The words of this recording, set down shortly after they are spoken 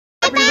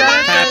Happy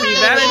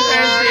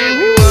Valentine's Day,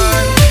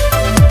 everyone!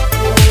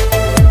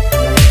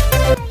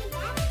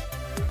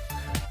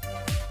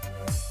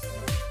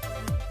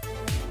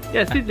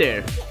 Yeah, sit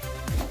there.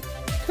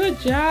 Good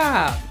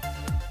job.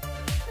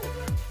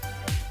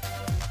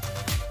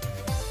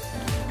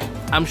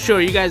 I'm sure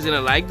you guys are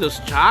gonna like those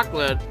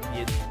chocolate.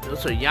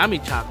 Those are yummy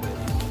chocolate.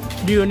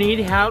 Do you need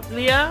help,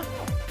 Leah?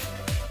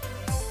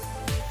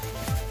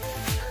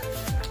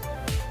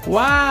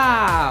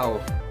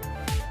 Wow!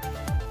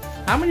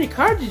 How many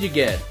cards did you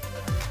get?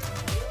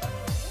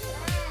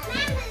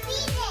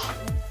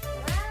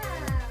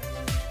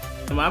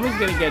 Mommy's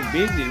gonna get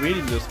busy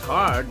reading those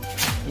cards.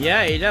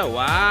 Yeah, Ada,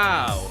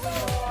 wow.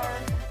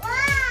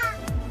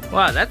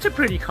 Wow, that's a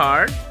pretty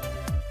card.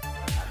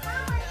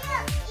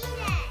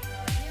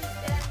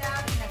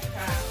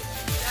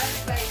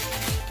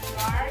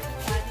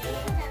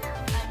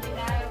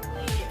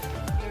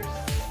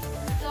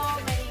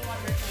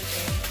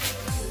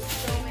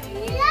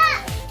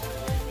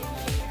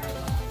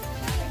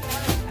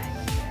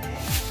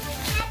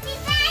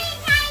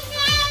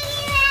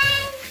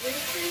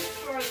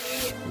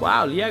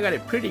 Wow, Leah got a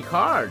pretty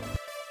card.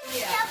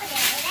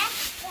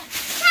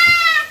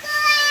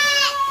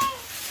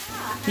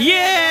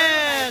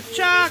 Yeah,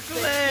 chocolate!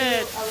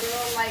 A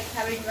little like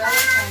having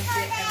Valentine's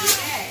Day every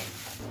day.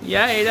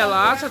 Yeah, Ada,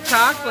 lots of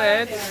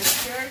chocolate. They're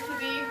sure to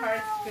be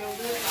hearts filled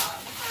with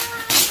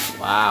love.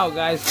 Wow,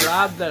 guys,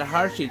 love that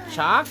Hershey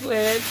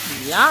chocolate.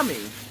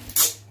 Yummy.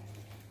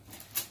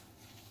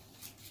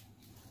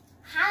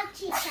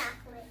 Hershey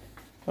chocolate.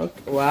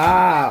 Okay.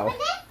 Wow.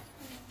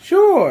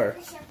 Sure.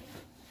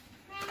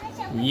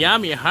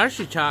 Yummy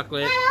Hershey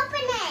chocolate. Open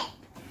it.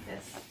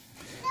 Yes.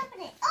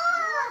 Open it. Oh!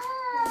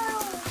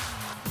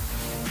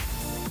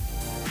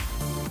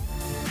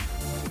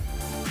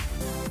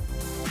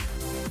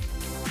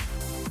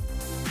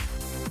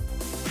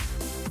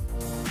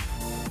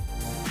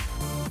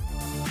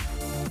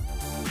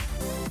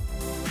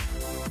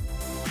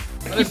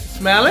 Let's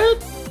smell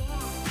it.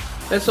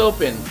 Let's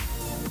open.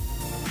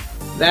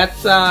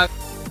 That's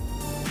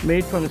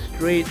made from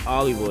straight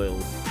olive oil.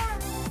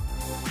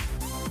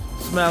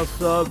 Smells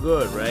so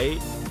good, right?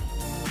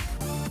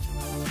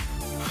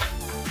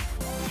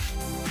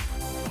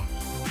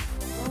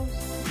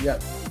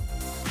 Yep.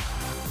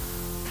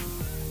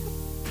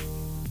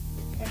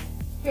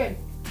 Good.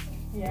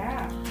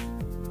 Yeah.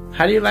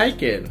 How do you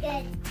like it?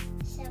 Good.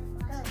 So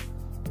good.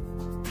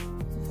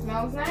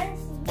 Smells nice?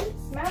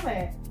 Smell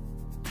it.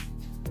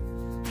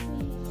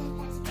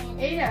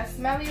 Ada,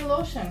 smell your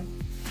lotion.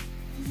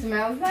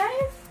 Smells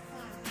nice?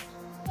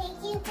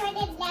 Thank you for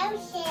the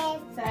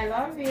lotion. Say I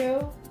love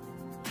you.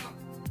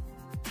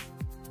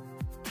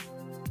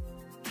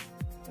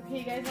 Okay,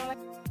 you guys want to...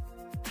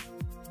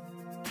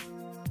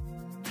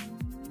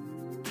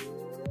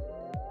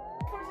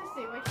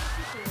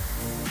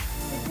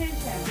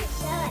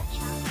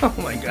 Oh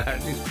my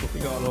gosh, she's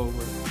pulling all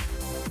over.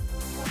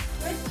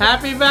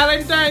 Happy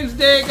Valentine's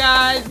Day,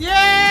 guys!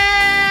 Yeah!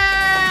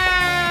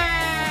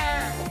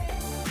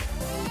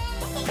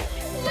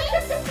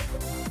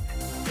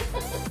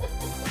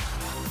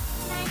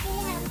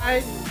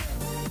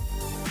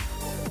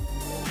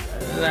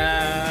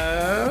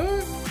 Hello?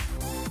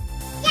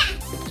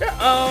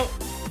 Uh-oh!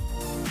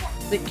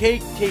 The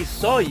cake tastes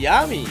so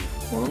yummy!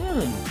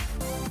 Mmm!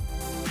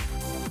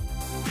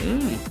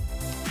 Mmm!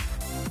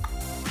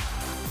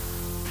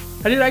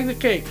 How do you like the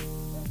cake?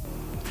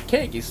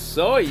 Cake is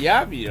so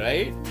yummy,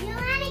 right? You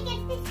want to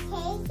get this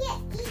cake? Yeah,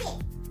 eat it.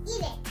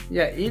 Eat it.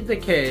 Yeah, eat the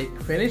cake,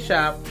 finish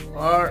up,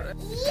 or...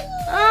 Eat it.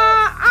 No!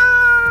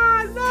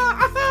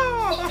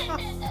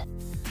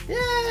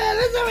 Yeah,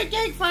 let's have a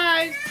cake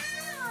fight!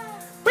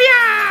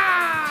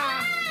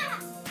 Yeah!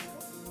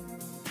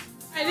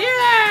 I did it!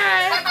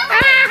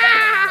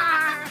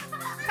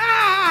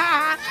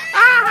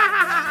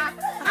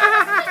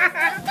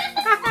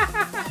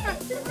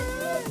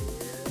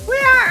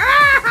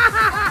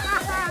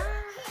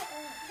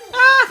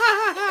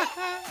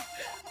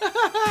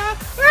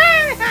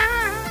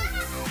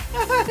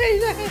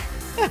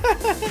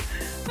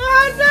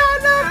 Oh no,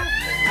 no!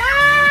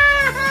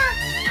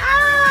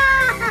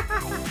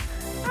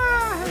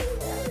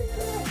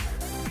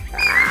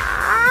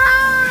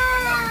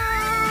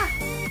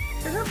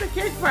 Let's have the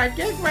cake fight,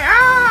 cake fight!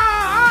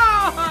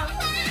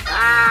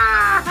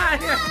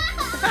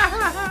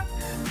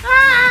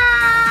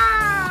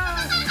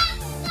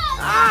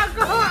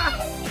 Go on!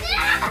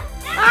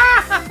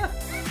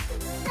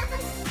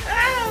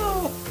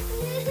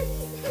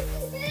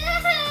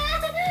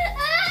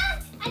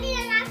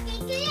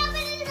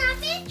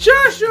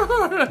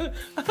 Sure.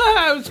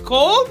 It was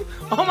cold?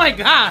 Oh my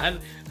god.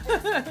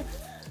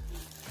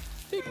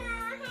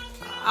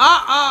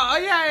 Oh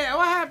yeah,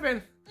 what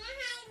happened?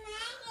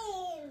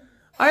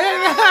 Oh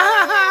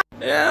yeah.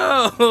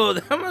 Ew,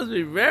 that must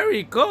be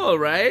very cold,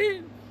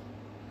 right?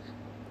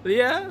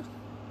 Yeah.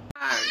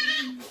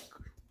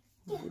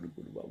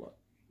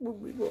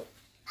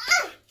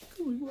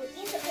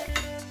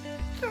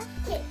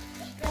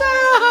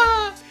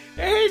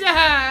 Hey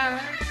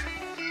there.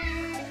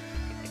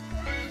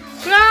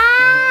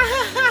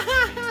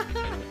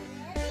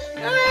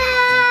 Go! Yeah!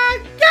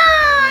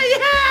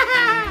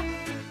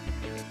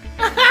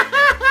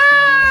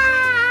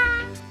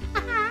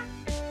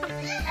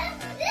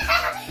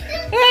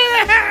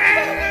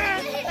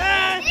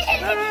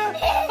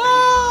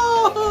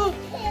 Oh!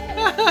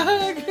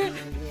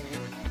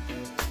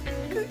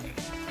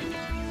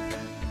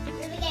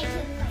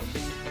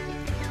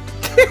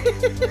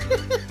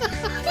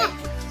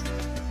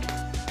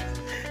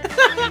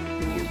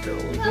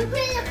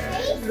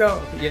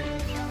 No,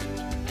 yeah.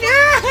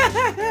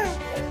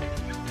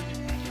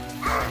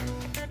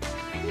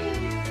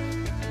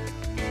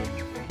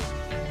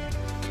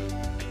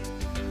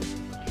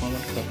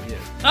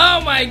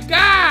 Oh my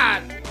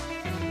God!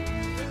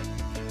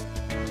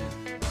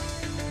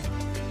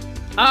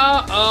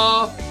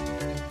 Uh-oh.